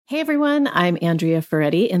Hey everyone, I'm Andrea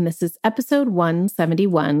Ferretti, and this is episode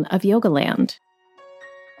 171 of Yoga Land.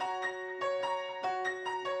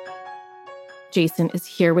 Jason is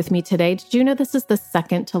here with me today. Did you know this is the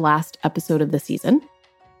second to last episode of the season?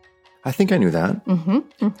 I think I knew that.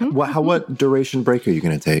 What duration break are you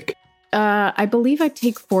going to take? I believe I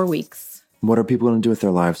take 4 weeks. What are people going to do with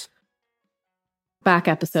their lives? Back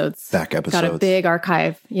episodes. Got a big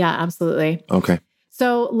archive. Yeah, absolutely. Okay.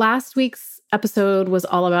 So last week's episode was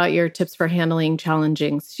all about your tips for handling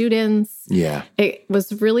challenging students. Yeah. It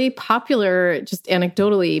was really popular, just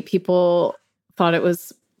anecdotally. People thought it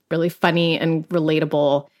was really funny and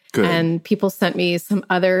relatable. Good. And people sent me some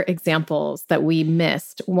other examples that we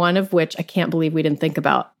missed, one of which I can't believe we didn't think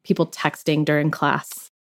about, people texting during class.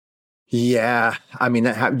 Yeah. I mean,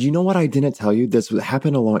 do you know what I didn't tell you? This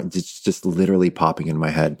happened it's just literally popping in my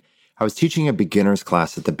head. I was teaching a beginner's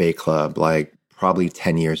class at the Bay Club, probably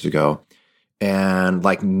 10 years ago. And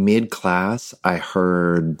mid-class, I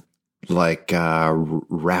heard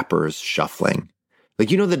wrappers shuffling.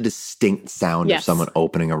 The distinct sound of someone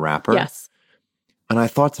opening a wrapper? Yes. And I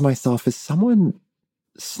thought to myself, is someone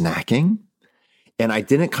snacking? And I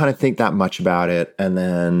didn't kind of think that much about it. And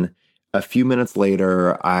then a few minutes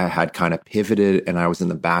later, I had kind of pivoted and I was in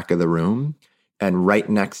the back of the room. And right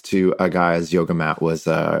next to a guy's yoga mat was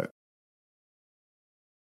an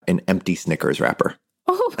empty Snickers wrapper.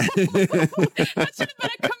 Oh, that should have been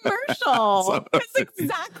a commercial. It's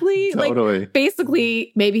exactly totally.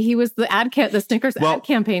 Basically, maybe he was the Snickers ad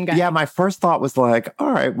campaign guy. Yeah, my first thought was all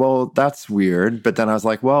right, well, that's weird. But then I was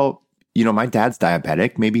like, well, my dad's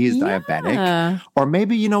diabetic. Maybe he's diabetic. Or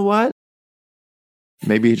maybe, you know what?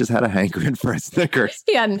 Maybe he just had a hankering for a Snickers.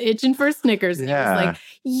 He had an itching for Snickers. And yeah. He was like,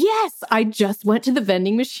 yes, I just went to the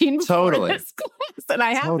vending machine before totally. This class, and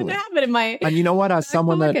I happen to have it in my... And you know what? As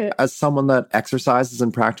someone that exercises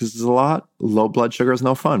and practices a lot, low blood sugar is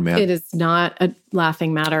no fun, man. It is not a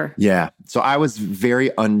laughing matter. Yeah. So I was very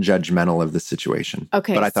unjudgmental of the situation.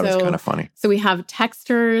 Okay. But I thought it was kind of funny. So we have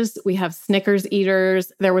texters, we have Snickers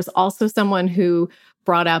eaters. There was also someone who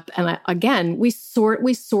brought up, and again, we sort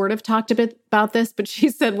of talked a bit about this, but she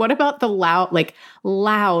said, what about the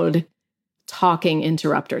loud talking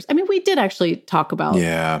interrupters? I mean, we did actually talk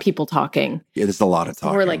about people talking. Yeah, there's a lot of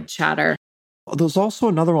talking. Or chatter. There's also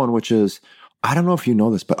another one, which is, I don't know if you know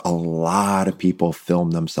this, but a lot of people film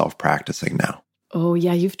themselves practicing now. Oh,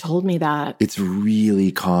 yeah, you've told me that. It's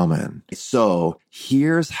really common. So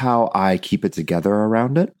here's how I keep it together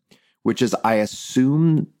around it, which is I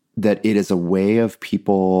assume that it is a way of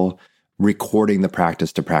people recording the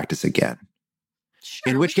practice to practice again.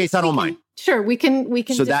 Sure, in which case, I don't mind. Sure, we can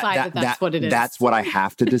so decide that's what it is. That's what I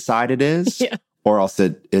have to decide it is, yeah. Or else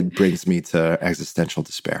it brings me to existential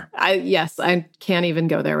despair. I can't even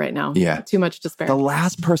go there right now. Yeah. Too much despair. The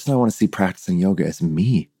last person I want to see practicing yoga is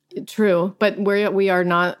me. True, but we are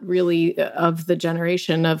not really of the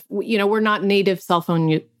generation of, we're not native cell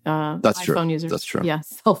phone iPhone users. That's true. Yeah,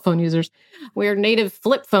 cell phone users. We're native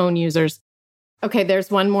flip phone users. Okay,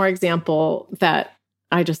 there's one more example that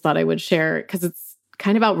I just thought I would share because it's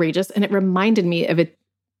kind of outrageous, and it reminded me of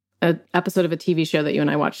an episode of a TV show that you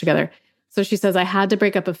and I watched together. So she says, I had to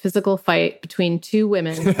break up a physical fight between two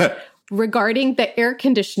women regarding the air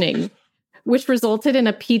conditioning, which resulted in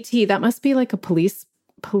a PT. That must be like a police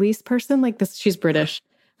person, like this. She's British,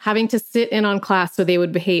 having to sit in on class so they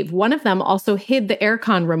would behave. One of them also hid the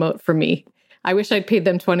aircon remote from me. I wish I'd paid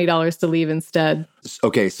them $20 to leave instead.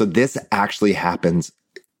 Okay, so this actually happens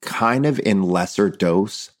kind of in lesser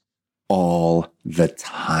dose all the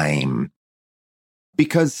time.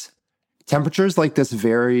 Because temperature is like this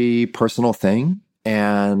very personal thing,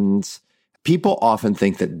 and people often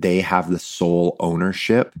think that they have the sole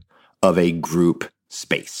ownership of a group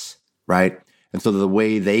space, right? And so the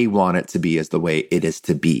way they want it to be is the way it is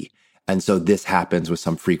to be. And so this happens with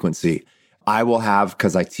some frequency. I will have,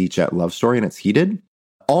 because I teach at Love Story and it's heated,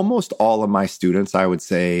 almost all of my students, I would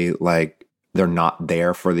say, they're not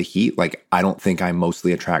there for the heat. I don't think I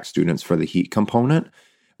mostly attract students for the heat component.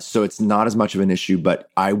 So it's not as much of an issue, but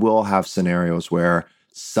I will have scenarios where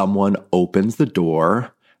someone opens the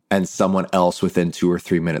door and someone else within 2 or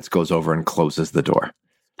 3 minutes goes over and closes the door.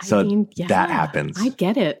 So that happens. I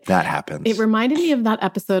get it. That happens. It reminded me of that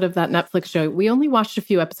episode of that Netflix show. We only watched a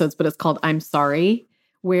few episodes, but it's called I'm Sorry,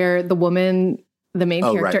 where the woman, the main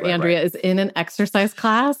character, Andrea, is in an exercise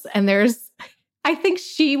class. And I think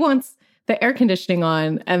she wants the air conditioning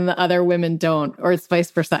on and the other women don't, or it's vice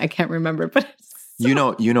versa. I can't remember, but you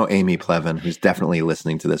know Amy Plevin, who's definitely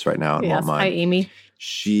listening to this right now and won't mind. Hi, Amy.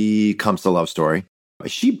 She comes to Love Story.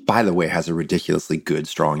 She, by the way, has a ridiculously good,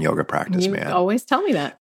 strong yoga practice, man. You always tell me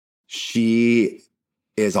that. She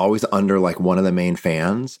is always under like one of the main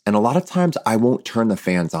fans. And a lot of times I won't turn the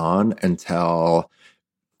fans on until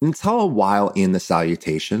a while in the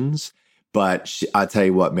salutations. But I'll tell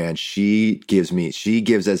you what, man, she gives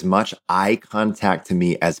as much eye contact to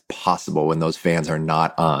me as possible when those fans are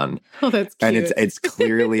not on. Oh, that's cute. And it's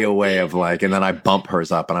clearly a way of like, and then I bump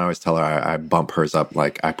hers up, and I always tell her I bump hers up,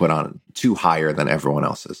 like I put on 2 higher than everyone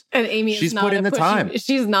else's. And Amy, she's put in the time.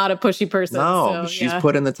 She's not a pushy person. No, she's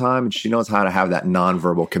put in the time, and she knows how to have that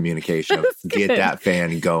nonverbal communication of get that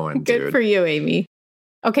fan going, dude. Good for you, Amy.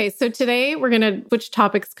 Okay, so today we're going to switch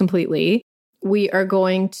topics completely. We are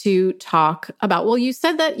going to talk about, well, you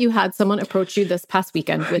said that you had someone approach you this past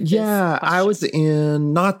weekend with this question. I was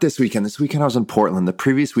not this weekend. This weekend I was in Portland. The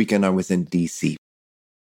previous weekend I was in DC,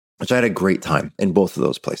 which I had a great time in both of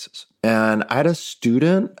those places. And I had a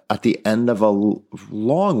student at the end of a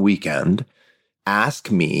long weekend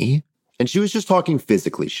ask me, and she was just talking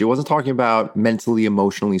physically. She wasn't talking about mentally,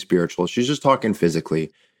 emotionally, spiritual. She was just talking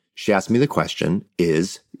physically. She asked me the question,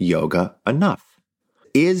 is yoga enough?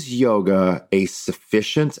 Is yoga a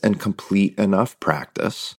sufficient and complete enough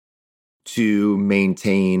practice to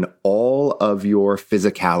maintain all of your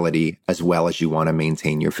physicality as well as you want to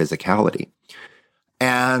maintain your physicality?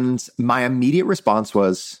 And my immediate response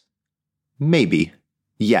was, maybe,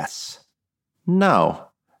 yes, no,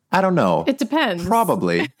 I don't know. It depends.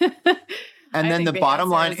 Probably. And then the bottom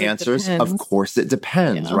line answers, of course it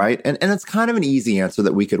depends, right? And it's kind of an easy answer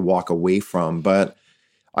that we could walk away from, but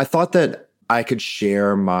I thought that I could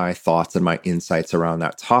share my thoughts and my insights around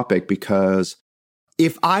that topic, because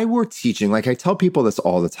if I were teaching, like I tell people this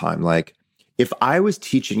all the time, like if I was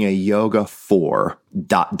teaching a yoga for ...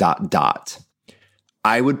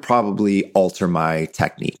 I would probably alter my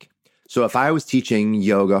technique. So if I was teaching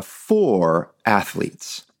yoga for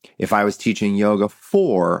athletes, if I was teaching yoga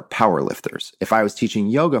for powerlifters, if I was teaching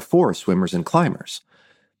yoga for swimmers and climbers,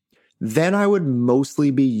 then I would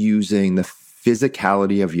mostly be using the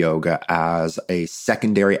physicality of yoga as a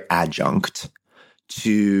secondary adjunct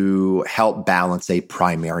to help balance a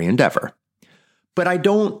primary endeavor. But I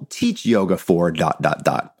don't teach yoga for ...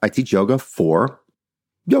 I teach yoga for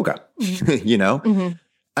yoga, you know? Mm-hmm.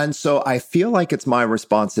 And so I feel like it's my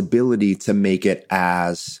responsibility to make it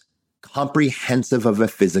as comprehensive of a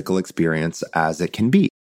physical experience as it can be.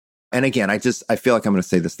 And again, I feel like I'm going to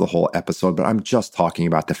say this the whole episode, but I'm just talking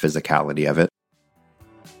about the physicality of it.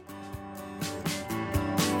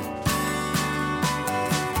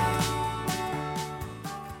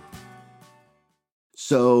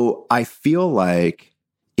 So I feel like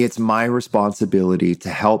it's my responsibility to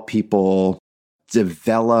help people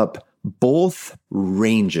develop both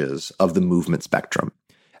ranges of the movement spectrum.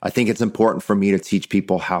 I think it's important for me to teach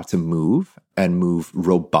people how to move and move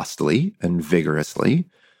robustly and vigorously,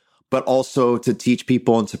 but also to teach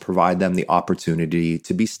people and to provide them the opportunity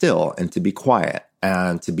to be still and to be quiet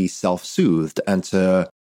and to be self-soothed. And to,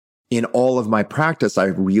 in all of my practice, I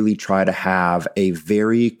really try to have a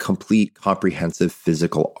very complete, comprehensive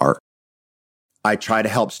physical arc. I try to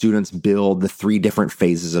help students build the 3 different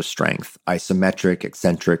phases of strength: isometric,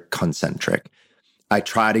 eccentric, concentric. I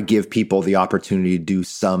try to give people the opportunity to do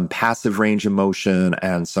some passive range of motion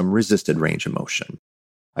and some resisted range of motion.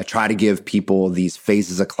 I try to give people these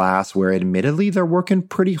phases of class where admittedly they're working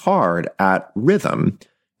pretty hard at rhythm,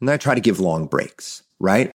 and I try to give long breaks,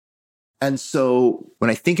 right? And so when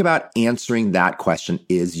I think about answering that question,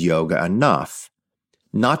 is yoga enough?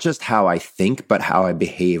 Not just how I think, but how I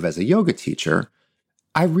behave as a yoga teacher,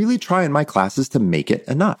 I really try in my classes to make it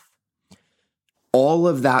enough. All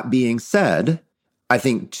of that being said, I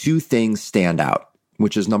think 2 things stand out,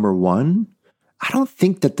 which is number 1, I don't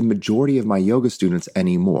think that the majority of my yoga students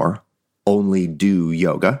anymore only do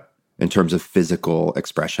yoga in terms of physical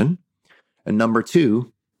expression. And number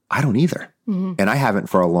 2, I don't either. Mm-hmm. And I haven't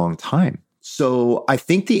for a long time. So I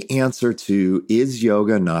think the answer to is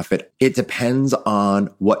yoga enough, it depends on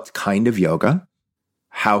what kind of yoga,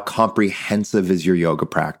 how comprehensive is your yoga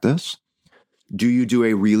practice. Do you do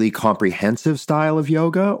a really comprehensive style of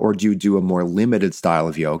yoga, or do you do a more limited style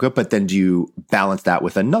of yoga, but then do you balance that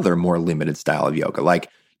with another more limited style of yoga? Like,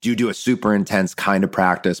 do you do a super intense kind of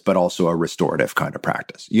practice, but also a restorative kind of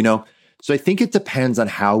practice, you know? So I think it depends on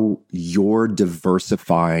how you're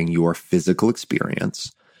diversifying your physical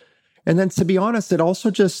experience. And then, to be honest, it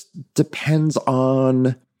also just depends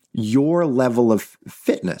on your level of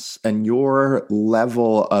fitness and your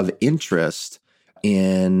level of interest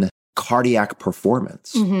in cardiac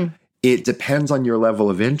performance. Mm-hmm. It depends on your level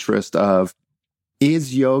of interest of,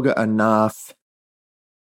 is yoga enough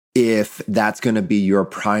if that's going to be your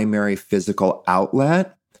primary physical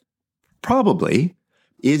outlet? Probably.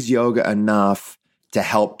 Is yoga enough to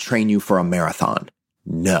help train you for a marathon?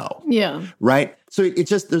 No. Yeah. Right? So it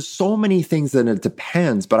just, there's so many things that it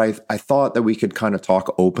depends, but I thought that we could kind of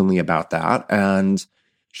talk openly about that and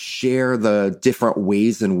share the different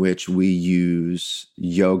ways in which we use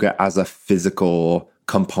yoga as a physical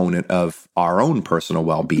component of our own personal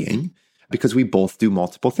well-being, because we both do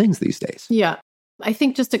multiple things these days. Yeah. I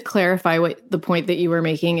think just to clarify what the point that you were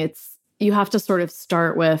making, it's you have to sort of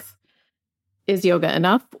start with, is yoga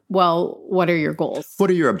enough? Well, what are your goals? What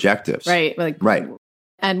are your objectives? Right. Right.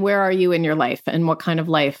 And where are you in your life? And what kind of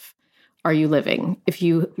life are you living? If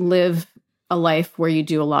you live a life where you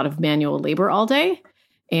do a lot of manual labor all day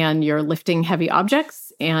and you're lifting heavy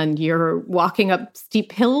objects and you're walking up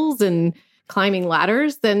steep hills and climbing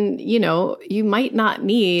ladders, then, you might not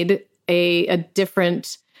need a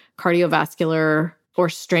different cardiovascular or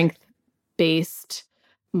strength-based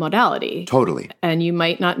modality. Totally. And you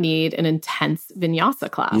might not need an intense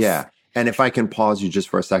vinyasa class. Yeah. And if I can pause you just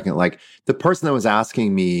for a second, like the person that was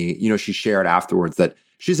asking me, she shared afterwards that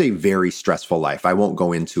she's a very stressful life. I won't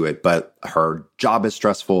go into it, but her job is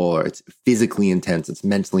stressful, or it's physically intense, it's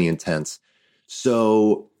mentally intense.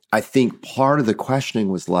 So I think part of the questioning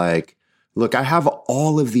was like, look, I have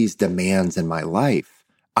all of these demands in my life.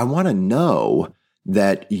 I want to know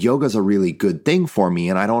that yoga is a really good thing for me.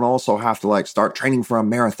 And I don't also have to start training for a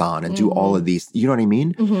marathon and do all of these, you know what I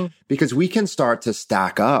mean? Mm-hmm. Because we can start to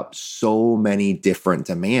stack up so many different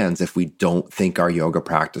demands if we don't think our yoga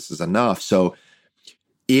practice is enough. So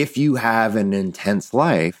if you have an intense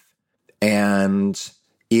life, and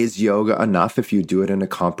is yoga enough if you do it in a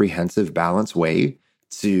comprehensive, balanced way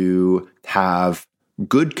to have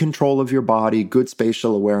good control of your body, good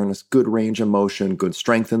spatial awareness, good range of motion, good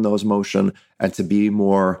strength in those motion, and to be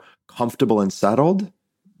more comfortable and settled?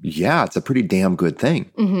 Yeah, it's a pretty damn good thing.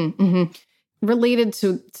 Mm-hmm, mm-hmm. Related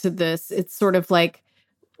to this, it's sort of like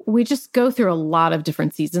we just go through a lot of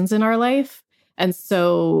different seasons in our life. And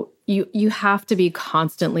so you have to be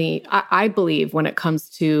constantly, I believe, when it comes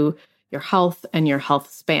to your health and your health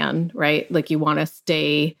span, right? Like you want to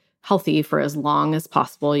stay healthy for as long as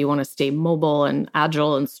possible. You want to stay mobile and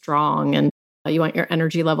agile and strong. And you want your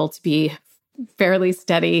energy level to be fairly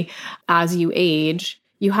steady as you age.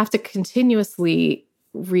 You have to continuously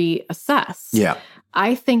reassess. Yeah.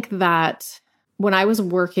 I think that when I was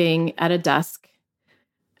working at a desk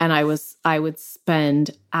and I would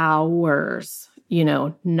spend hours,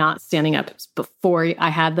 not standing up. It was before I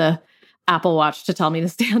had the Apple Watch to tell me to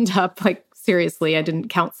stand up. Like, seriously, I didn't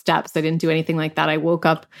count steps. I didn't do anything like that. I woke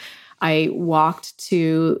up, I walked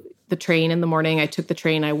to the train in the morning. I took the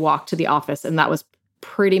train, I walked to the office, and that was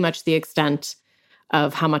pretty much the extent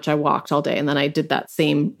of how much I walked all day. And then I did that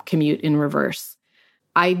same commute in reverse.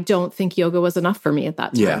 I don't think yoga was enough for me at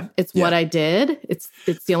that time. Yeah. It's what I did. It's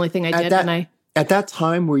the only thing I did. At that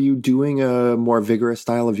time, were you doing a more vigorous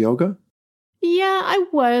style of yoga? Yeah, I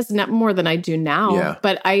was, not more than I do now. Yeah.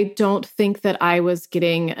 But I don't think that I was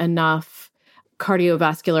getting enough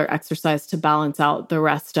cardiovascular exercise to balance out the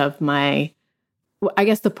rest of my, I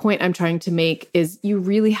guess the point I'm trying to make is you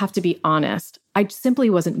really have to be honest. I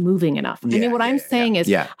simply wasn't moving enough. I mean, what I'm saying is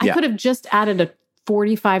I could have just added a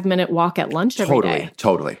 45-minute walk at lunch every day.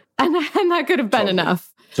 Totally. And that could have been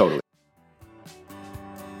enough. Totally.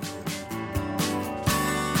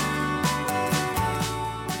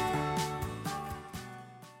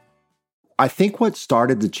 I think what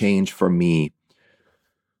started to change for me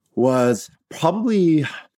was probably,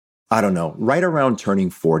 I don't know, right around turning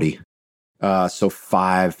 40. So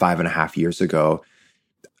 5.5 years ago,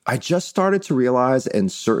 I just started to realize in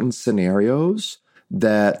certain scenarios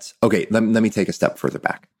that, okay, let me take a step further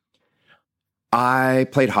back. I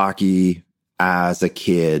played hockey as a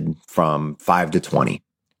kid from 5 to 20.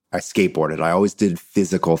 I skateboarded. I always did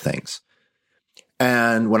physical things.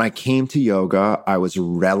 And when I came to yoga, I was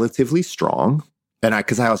relatively strong. And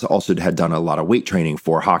because I also had done a lot of weight training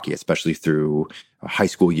for hockey, especially through high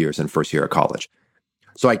school years and first year of college.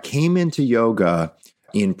 So I came into yoga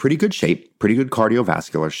in pretty good shape, pretty good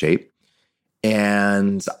cardiovascular shape.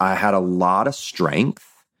 And I had a lot of strength,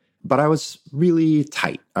 but I was really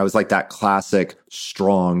tight. I was like that classic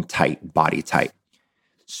strong, tight body type.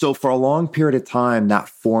 So for a long period of time, that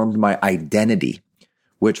formed my identity,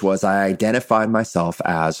 which was I identified myself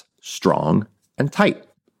as strong and tight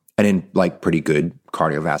and in like pretty good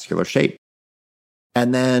cardiovascular shape.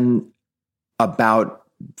 And then about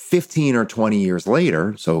 15 or 20 years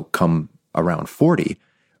later, so come around 40,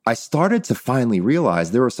 I started to finally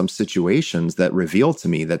realize there were some situations that revealed to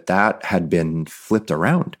me that had been flipped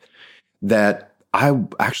around, that I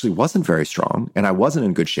actually wasn't very strong and I wasn't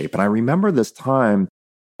in good shape. And I remember this time,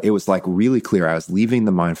 it was like really clear. I was leaving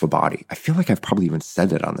the mindful body. I feel like I've probably even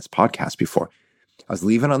said it on this podcast before. I was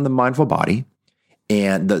leaving on the mindful body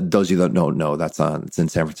And those of you that don't know, it's in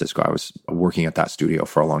San Francisco. I was working at that studio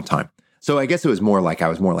for a long time. So I guess I was more like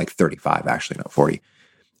 35, actually, not 40.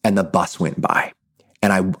 And the bus went by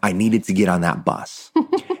and I needed to get on that bus.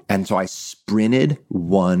 And so I sprinted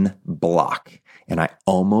 1 block and I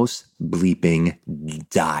almost bleeping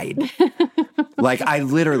died. Like I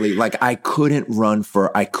literally, I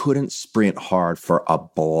couldn't sprint hard for a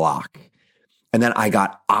block. And then I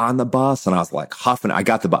got on the bus and I was like huffing. I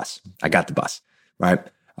got the bus, right?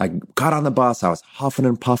 I got on the bus. I was huffing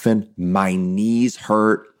and puffing. My knees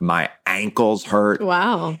hurt. My ankles hurt.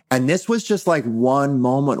 Wow. And this was just like one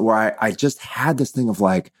moment where I just had this thing of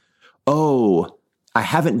like, oh, I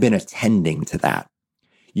haven't been attending to that,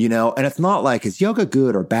 And it's not like, is yoga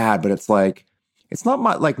good or bad? But it's like, it's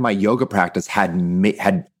not like my yoga practice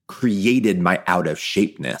had created my out of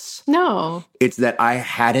shapeness. No. It's that I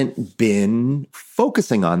hadn't been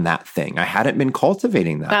focusing on that thing. I hadn't been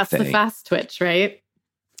cultivating that thing. That's the fast twitch, right?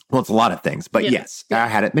 Well, it's a lot of things, but yes, I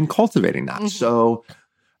hadn't been cultivating that. Mm-hmm. So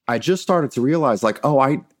I just started to realize like, oh,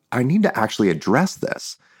 I need to actually address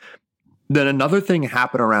this. Then another thing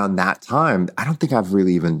happened around that time. I don't think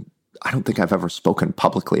I've ever spoken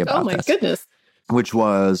publicly about this. Oh my goodness. Which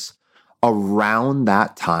was around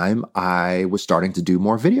that time, I was starting to do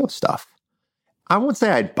more video stuff. I won't say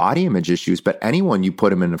I had body image issues, but anyone you put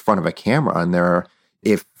them in front of a camera and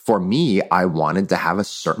if for me, I wanted to have a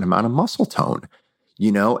certain amount of muscle tone.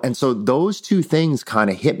 And so those two things kind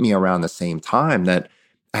of hit me around the same time that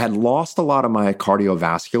I had lost a lot of my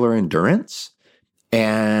cardiovascular endurance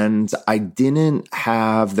and I didn't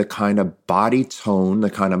have the kind of body tone, the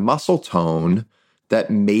kind of muscle tone that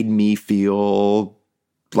made me feel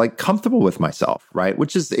like comfortable with myself, right?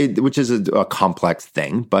 Which is a complex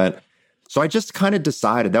thing. But so I just kind of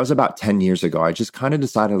decided, that was about 10 years ago. I just kind of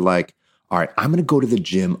decided like, all right, I'm going to go to the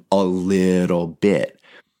gym a little bit.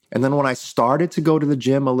 And then when I started to go to the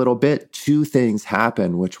gym a little bit, 2 things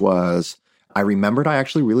happened, which was I remembered I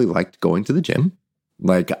actually really liked going to the gym.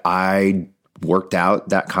 Like I worked out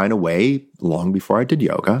that kind of way long before I did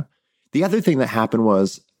yoga. The other thing that happened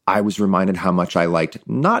was I was reminded how much I liked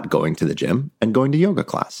not going to the gym and going to yoga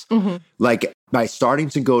class. Mm-hmm. Like by starting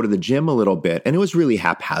to go to the gym a little bit, and it was really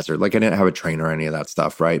haphazard. Like I didn't have a trainer or any of that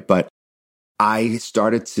stuff, right? But I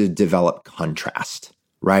started to develop contrast,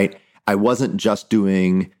 right? I wasn't just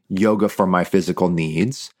doing yoga for my physical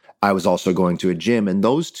needs. I was also going to a gym, and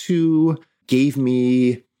those two gave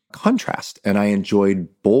me contrast, and I enjoyed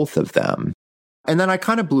both of them. And then I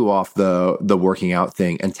kind of blew off the working out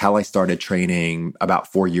thing until I started training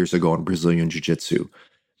about 4 years ago in Brazilian Jiu-Jitsu.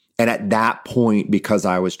 And at that point, because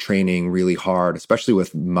I was training really hard, especially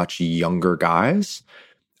with much younger guys,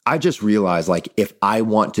 I just realized like, if I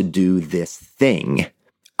want to do this thing,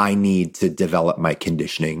 I need to develop my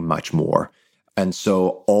conditioning much more. And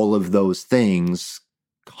so all of those things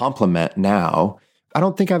complement now. I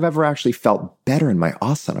don't think I've ever actually felt better in my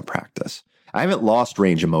asana practice. I haven't lost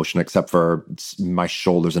range of motion except for my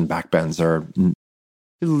shoulders and back bends are a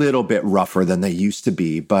little bit rougher than they used to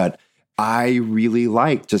be. But I really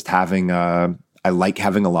like just having a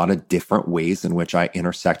lot of different ways in which I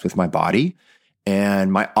intersect with my body.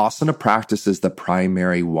 And my asana practice is the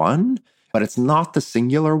primary one, but it's not the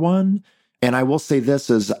singular one. And I will say this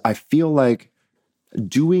is I feel like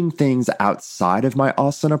doing things outside of my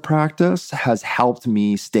asana practice has helped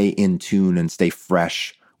me stay in tune and stay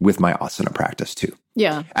fresh with my asana practice too.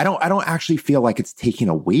 Yeah. I don't actually feel like it's taken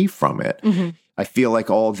away from it. Mm-hmm. I feel like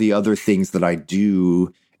all the other things that I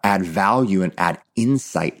do add value and add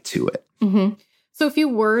insight to it. Mm-hmm. So if you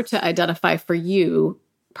were to identify for you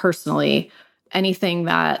personally, anything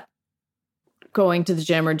that going to the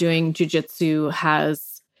gym or doing jiu-jitsu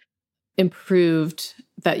has improved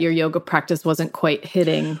that your yoga practice wasn't quite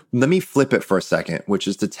hitting? Let me flip it for a second, which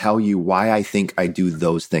is to tell you why I think I do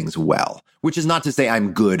those things well, which is not to say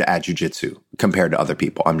I'm good at jiu-jitsu compared to other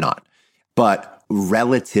people. I'm not. But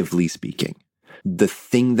relatively speaking, the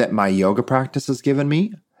thing that my yoga practice has given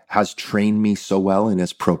me has trained me so well in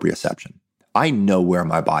its proprioception. I know where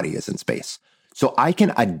my body is in space. So I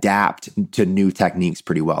can adapt to new techniques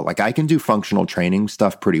pretty well. Like I can do functional training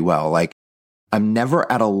stuff pretty well. Like I'm never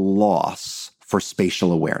at a loss for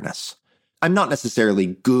spatial awareness. I'm not necessarily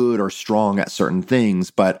good or strong at certain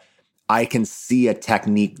things, but I can see a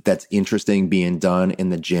technique that's interesting being done in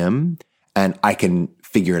the gym and I can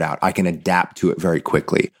figure it out. I can adapt to it very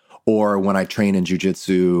quickly. Or when I train in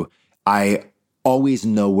jiu-jitsu, I always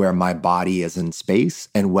know where my body is in space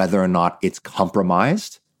and whether or not it's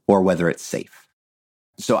compromised or whether it's safe.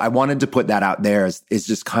 So I wanted to put that out there is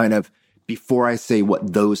just kind of before I say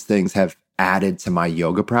what those things have added to my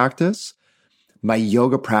yoga practice. My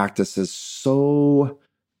yoga practice is so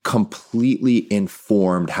completely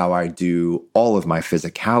informed how I do all of my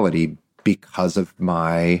physicality because of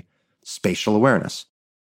my spatial awareness.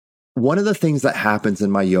 One of the things that happens in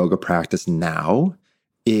my yoga practice now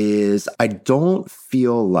is I don't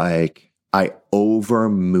feel like I over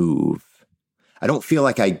move. I don't feel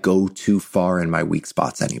like I go too far in my weak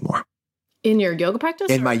spots anymore. In your yoga practice?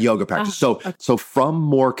 In my yoga practice. So from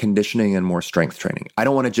more conditioning and more strength training, I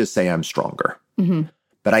don't want to just say I'm stronger,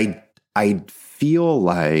 but I feel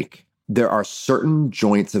like there are certain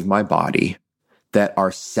joints of my body that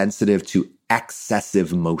are sensitive to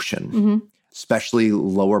excessive motion, especially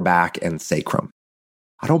lower back and sacrum.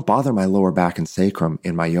 I don't bother my lower back and sacrum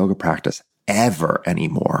in my yoga practice ever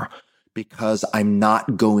anymore because I'm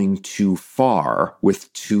not going too far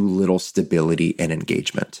with too little stability and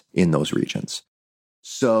engagement in those regions.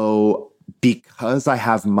 So because I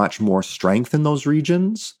have much more strength in those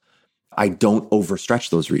regions, I don't overstretch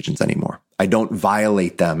those regions anymore. I don't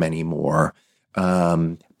violate them anymore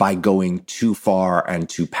by going too far and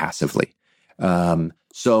too passively.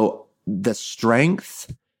 So the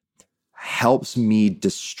strength helps me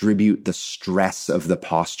distribute the stress of the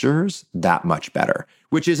postures that much better,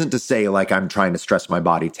 which isn't to say like I'm trying to stress my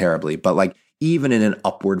body terribly, but like even in an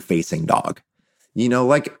upward facing dog,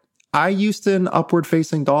 like I used to an upward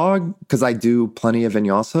facing dog because I do plenty of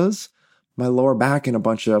vinyasas. My lower back in a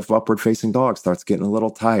bunch of upward facing dogs starts getting a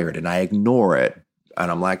little tired and I ignore it.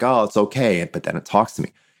 And I'm like, oh, it's okay. But then it talks to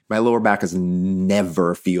me. My lower back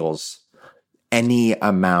never feels any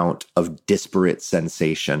amount of disparate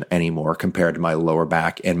sensation anymore compared to my lower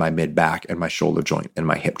back and my mid back and my shoulder joint and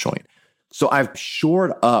my hip joint. So I've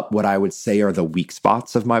shored up what I would say are the weak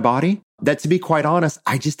spots of my body that, to be quite honest,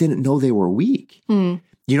 I just didn't know they were weak.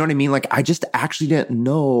 You know what I mean? Like I just actually didn't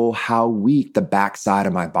know how weak the backside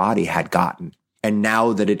of my body had gotten. And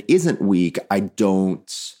now that it isn't weak, I don't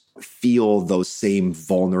feel those same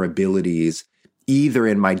vulnerabilities either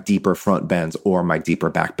in my deeper front bends or my deeper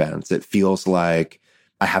back bends. It feels like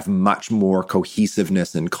I have much more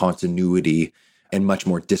cohesiveness and continuity and much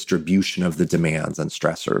more distribution of the demands and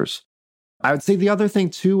stressors. I would say the other thing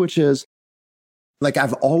too, which is like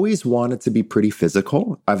I've always wanted to be pretty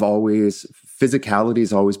physical. Physicality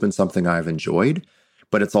has always been something I've enjoyed,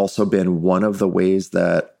 but it's also been one of the ways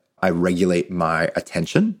that I regulate my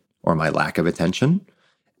attention or my lack of attention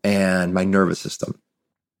and my nervous system.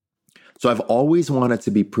 So I've always wanted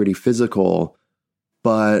to be pretty physical,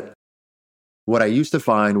 but what I used to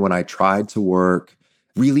find when I tried to work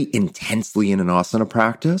really intensely in an asana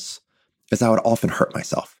practice is I would often hurt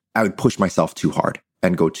myself. I would push myself too hard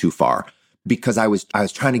and go too far because I was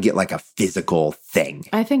trying to get like a physical thing.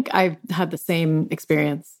 I think I've had the same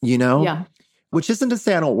experience. Yeah. Which isn't to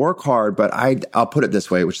say I don't work hard, but I'll put it this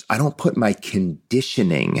way, which is I don't put my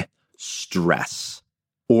conditioning stress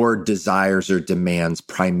or desires or demands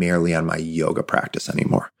primarily on my yoga practice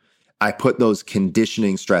anymore. I put those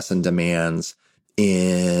conditioning stress and demands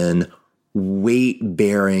in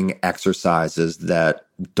weight-bearing exercises that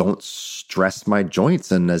don't stress my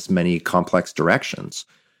joints in as many complex directions.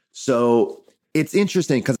 So it's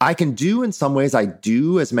interesting because I can do, in some ways, I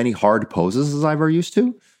do as many hard poses as I ever used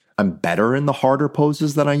to. I'm better in the harder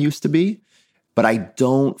poses than I used to be, but I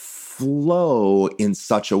don't flow in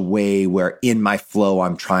such a way where in my flow,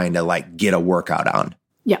 I'm trying to like get a workout on.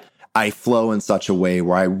 Yeah. I flow in such a way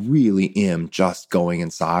where I really am just going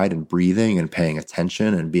inside and breathing and paying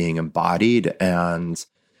attention and being embodied and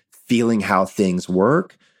feeling how things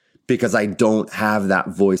work because I don't have that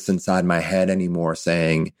voice inside my head anymore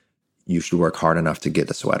saying, you should work hard enough to get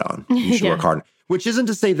the sweat on. You should work hard. Which isn't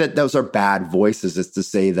to say that those are bad voices. It's to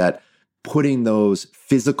say that putting those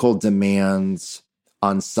physical demands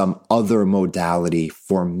on some other modality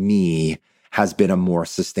for me has been a more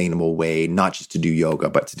sustainable way, not just to do yoga,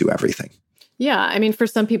 but to do everything. Yeah. I mean, for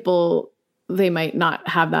some people, they might not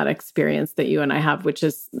have that experience that you and I have, which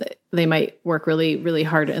is they might work really, really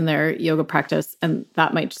hard in their yoga practice, and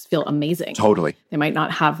that might just feel amazing. Totally. They might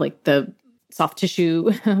not have like the soft tissue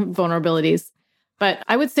vulnerabilities. But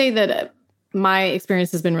I would say that my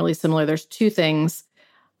experience has been really similar. There's two things.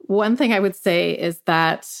 One thing I would say is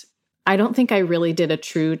that I don't think I really did a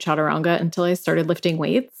true chaturanga until I started lifting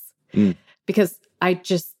weights because I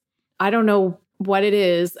don't know what it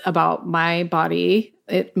is about my body.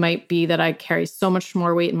 It might be that I carry so much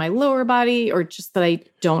more weight in my lower body or just that I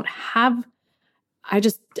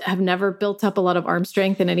just have never built up a lot of arm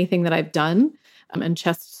strength in anything that I've done and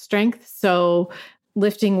chest strength. So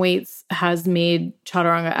lifting weights has made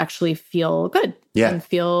chaturanga actually feel good and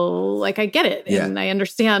feel like I get it. And I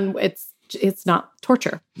understand it's not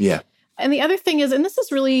torture. Yeah. And the other thing is, and this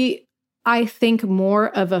is really, I think, more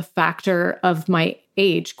of a factor of my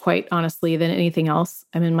age, quite honestly, than anything else.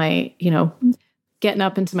 I'm in my, getting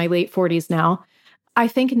up into my late 40s now. I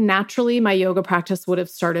think naturally my yoga practice would have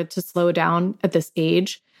started to slow down at this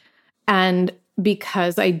age. And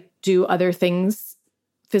because I do other things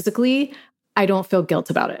physically, I don't feel guilt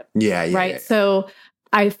about it. Yeah. Right. So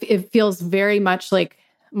it feels very much like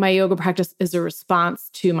my yoga practice is a response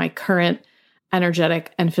to my current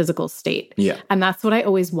energetic and physical state. Yeah. And that's what I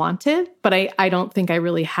always wanted, but I don't think I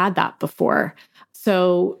really had that before.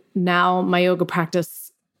 So now my yoga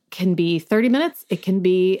practice can be 30 minutes. It can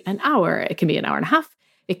be an hour. It can be an hour and a half.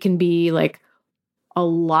 It can be like a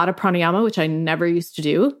lot of pranayama, which I never used to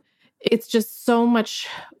do. It's just so much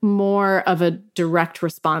more of a direct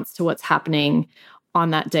response to what's happening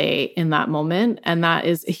on that day in that moment. And that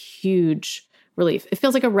is a huge relief. It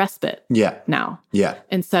feels like a respite now. Yeah.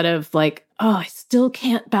 Instead of like, oh, I still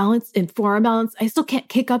can't balance in forearm balance. I still can't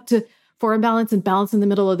kick up to forearm balance and balance in the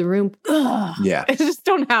middle of the room. Ugh, yeah. I just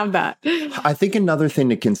don't have that. I think another thing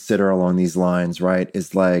to consider along these lines, right,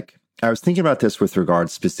 is like, I was thinking about this with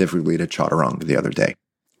regards specifically to chaturanga the other day,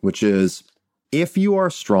 which is if you are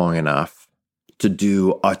strong enough to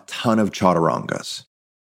do a ton of chaturangas,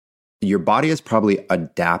 your body is probably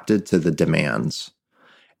adapted to the demands.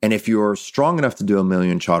 And if you're strong enough to do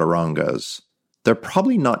 1,000,000 chaturangas, they're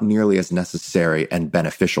probably not nearly as necessary and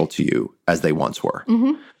beneficial to you as they once were.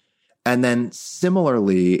 Mm-hmm. And then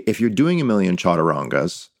similarly, if you're doing 1,000,000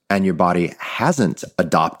 chaturangas and your body hasn't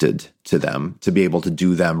adopted to them to be able to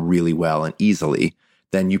do them really well and easily,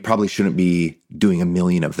 then you probably shouldn't be doing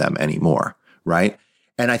 1,000,000 of them anymore, right?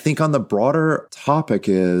 And I think on the broader topic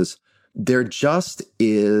is there just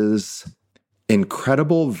is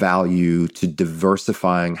incredible value to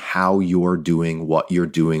diversifying how you're doing what you're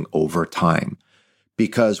doing over time.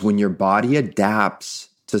 Because when your body adapts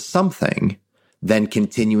to something, then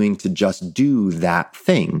continuing to just do that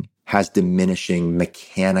thing has diminishing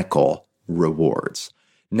mechanical rewards.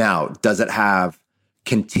 Now, does it have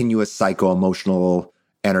continuous psycho-emotional,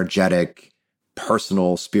 energetic,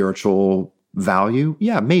 personal, spiritual value?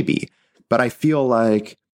 Yeah, maybe. But I feel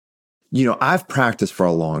like, I've practiced for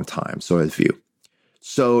a long time, so have you.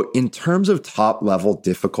 So in terms of top level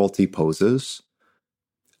difficulty poses,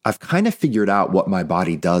 I've kind of figured out what my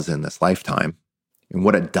body does in this lifetime and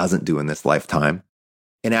what it doesn't do in this lifetime.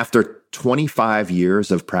 And after 25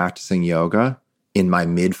 years of practicing yoga in my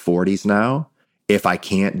mid 40s now, if I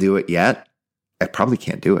can't do it yet, I probably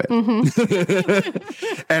can't do it.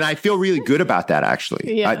 Mm-hmm. And I feel really good about that,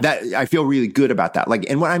 actually. Yeah. I feel really good about that. Like,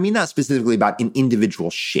 and what I mean not specifically about an individual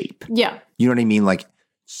shape. Yeah. You know what I mean? Like,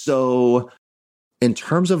 so in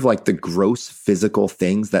terms of like the gross physical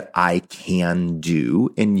things that I can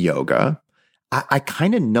do in yoga, I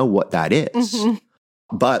kind of know what that is. Mm-hmm.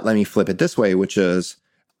 But let me flip it this way, which is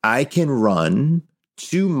I can run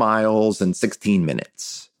 2 miles in 16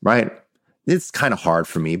 minutes, right? It's kind of hard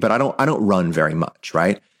for me, but I don't run very much,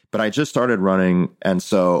 right? But I just started running, and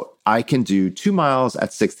so I can do 2 miles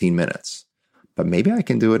at 16 minutes. But maybe I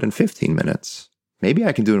can do it in 15 minutes. Maybe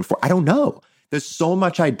I can do it in 4. I don't know. There's so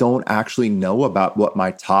much I don't actually know about what my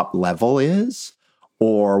top level is,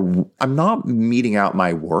 or I'm not meting out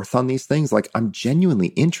my worth on these things. Like, I'm genuinely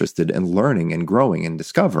interested in learning and growing and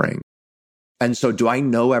discovering. And so do I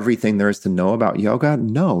know everything there is to know about yoga?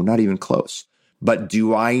 No, not even close. But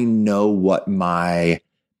do I know what my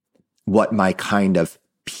kind of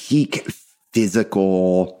peak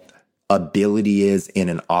physical ability is in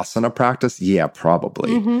an asana practice? Yeah,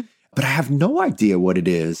 probably. Mm-hmm. But I have no idea what it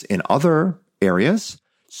is in other areas.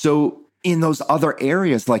 So in those other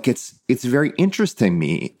areas, like it's very interesting to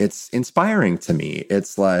me. It's inspiring to me.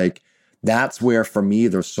 It's like, that's where for me,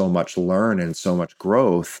 there's so much learn and so much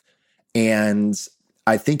growth. And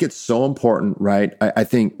I think it's so important, right? I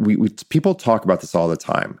think people talk about this all the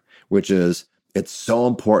time, which is it's so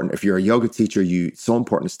important. If you're a yoga teacher, it's so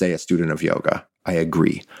important to stay a student of yoga. I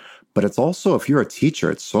agree. But it's also, if you're a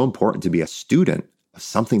teacher, it's so important to be a student of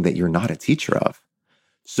something that you're not a teacher of,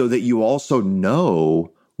 so that you also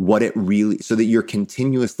know what it really, so that you're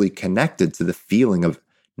continuously connected to the feeling of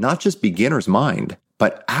not just beginner's mind,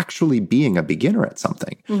 but actually being a beginner at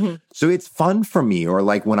something. Mm-hmm. So it's fun for me, or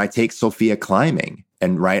like when I take Sophia climbing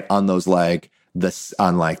and right on those like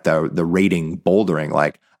the rating bouldering,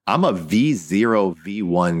 like I'm a V0,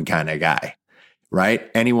 V1 kind of guy, right?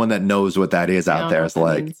 Anyone that knows what that is out there is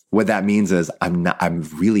like, what that means is I'm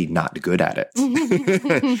really not good at it.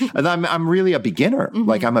 And I'm really a beginner. Mm-hmm.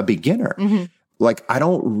 Like I'm a beginner. Mm-hmm. Like I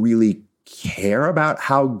don't really care about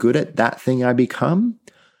how good at that thing I become,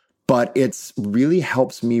 but it's really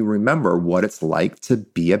helps me remember what it's like to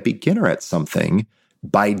be a beginner at something,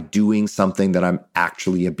 by doing something that I'm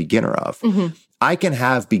actually a beginner of. Mm-hmm. I can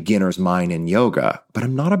have beginner's mind in yoga, but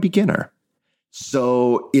I'm not a beginner.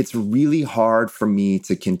 So it's really hard for me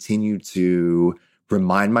to continue to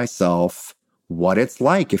remind myself what it's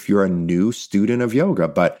like if you're a new student of yoga.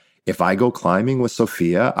 But if I go climbing with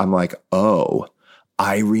Sophia, I'm like, oh,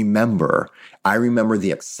 I remember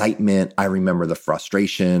the excitement. I remember the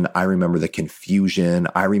frustration. I remember the confusion.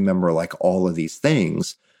 I remember like all of these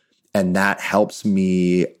things. And that helps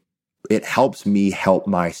me. It helps me help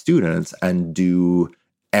my students and do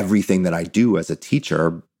everything that I do as a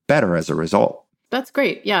teacher better as a result. That's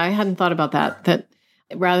great. Yeah, I hadn't thought about that. That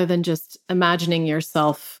rather than just imagining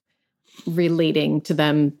yourself relating to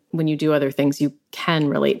them when you do other things, you can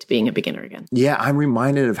relate to being a beginner again. Yeah, I'm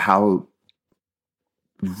reminded of how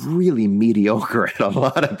really mediocre at a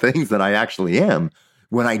lot of things that I actually am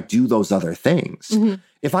when I do those other things. Mm-hmm.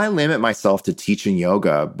 If I limit myself to teaching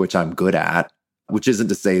yoga, which I'm good at, which isn't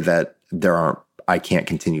to say that I can't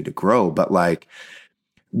continue to grow, but like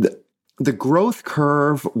the growth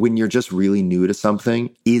curve when you're just really new to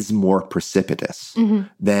something is more precipitous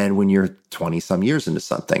than when you're 20 some years into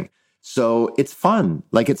something. So it's fun.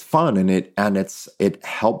 Like it's fun and it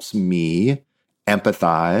helps me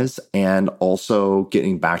empathize. And also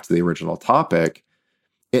getting back to the original topic,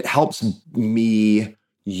 it helps me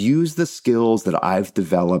use the skills that I've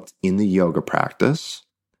developed in the yoga practice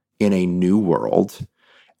in a new world.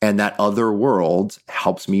 And that other world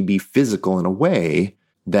helps me be physical in a way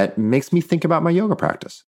that makes me think about my yoga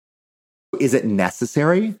practice. Is it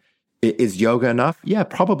necessary? Is yoga enough? Yeah,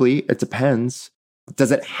 probably. It depends.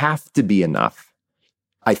 Does it have to be enough?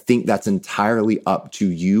 I think that's entirely up to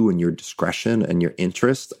you and your discretion and your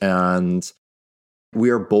interest. And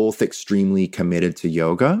we are both extremely committed to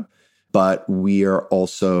yoga, but we are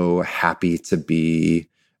also happy to be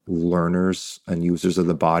learners and users of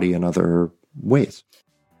the body in other ways.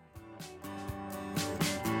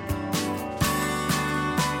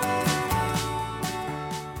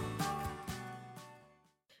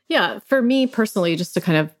 Yeah, for me personally, just to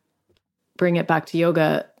kind of bring it back to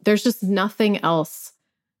yoga, there's just nothing else.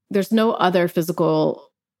 There's no other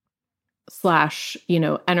physical /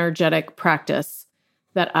 energetic practice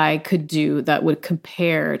that I could do that would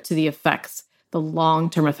compare to the effects, the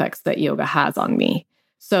long-term effects that yoga has on me.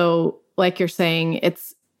 So like you're saying,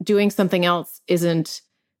 it's doing something else isn't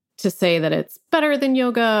to say that it's better than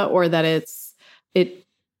yoga or that it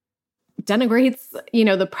denigrates,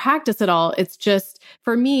 the practice at all. It's just,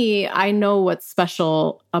 for me, I know what's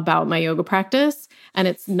special about my yoga practice, and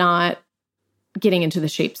it's not getting into the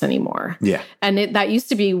shapes anymore. Yeah. And that used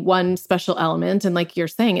to be one special element. And like you're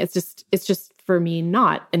saying, it's just for me,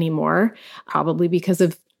 not anymore, probably because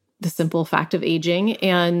of the simple fact of aging.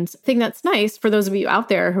 And I think that's nice for those of you out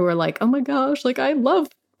there who are like, oh my gosh, like I love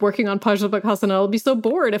working on Parsvathasana. I'll be so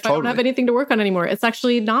bored if I don't have anything to work on anymore. It's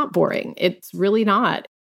actually not boring. It's really not.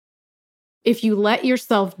 If you let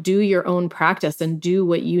yourself do your own practice and do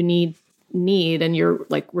what you need, and you're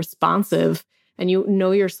like responsive and you know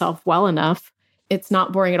yourself well enough, it's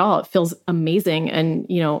not boring at all. It feels amazing. And,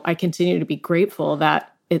 I continue to be grateful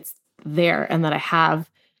that it's there and that I have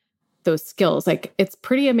those skills. Like, it's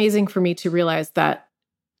pretty amazing for me to realize that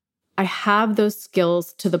I have those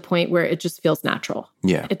skills to the point where it just feels natural.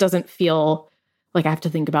 Yeah. It doesn't feel like I have to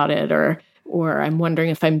think about it or I'm wondering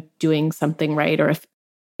if I'm doing something right, or if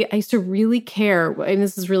I used to really care, and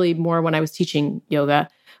this is really more when I was teaching yoga,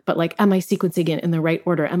 but like, am I sequencing it in the right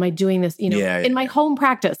order? Am I doing this, in my home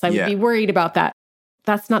practice? I would be worried about that.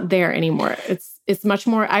 That's not there anymore. It's much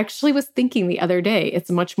more, I actually was thinking the other day, it's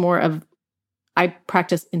much more of, I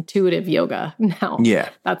practice intuitive yoga now. Yeah.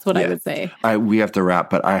 That's what I would say. We have to wrap,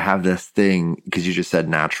 but I have this thing, because you just said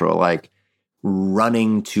natural, like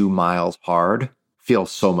running 2 miles hard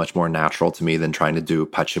feels so much more natural to me than trying to do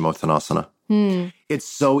Paschimottanasana. It's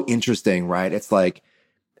so interesting, right? It's like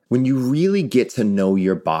when you really get to know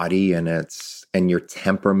your body and your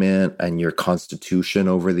temperament and your constitution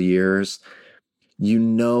over the years, you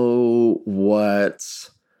know what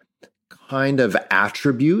kind of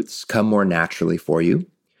attributes come more naturally for you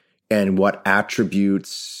and what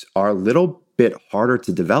attributes are a little bit harder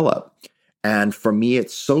to develop. And for me,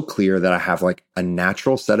 it's so clear that I have like a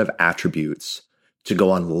natural set of attributes to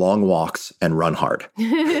go on long walks and run hard.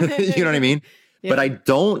 You know what I mean? Yeah. But I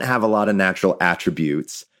don't have a lot of natural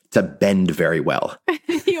attributes to bend very well.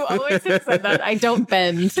 You always have said that. I don't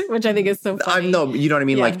bend, which I think is so funny. No, you know what I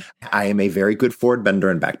mean? Yeah. Like, I am a very good forward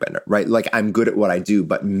bender and back bender, right? Like, I'm good at what I do,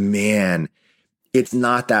 but man, it's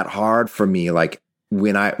not that hard for me. Like,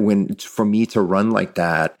 for me to run like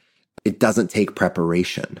that, it doesn't take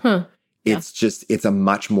preparation. Huh. It's just, it's a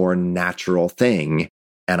much more natural thing.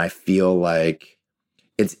 And I feel like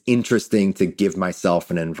it's interesting to give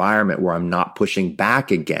myself an environment where I'm not pushing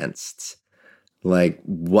back against like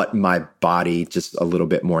what my body just a little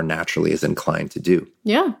bit more naturally is inclined to do.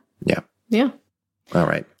 Yeah. Yeah. Yeah. All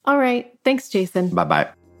right. All right. Thanks, Jason. Bye-bye.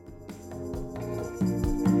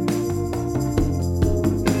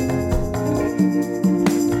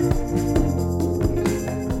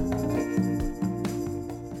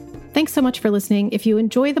 Thanks so much for listening. If you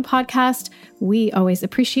enjoy the podcast, we always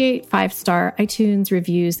appreciate 5-star iTunes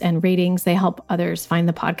reviews and ratings. They help others find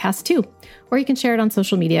the podcast too. Or you can share it on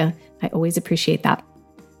social media. I always appreciate that.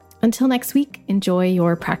 Until next week, enjoy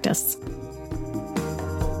your practice.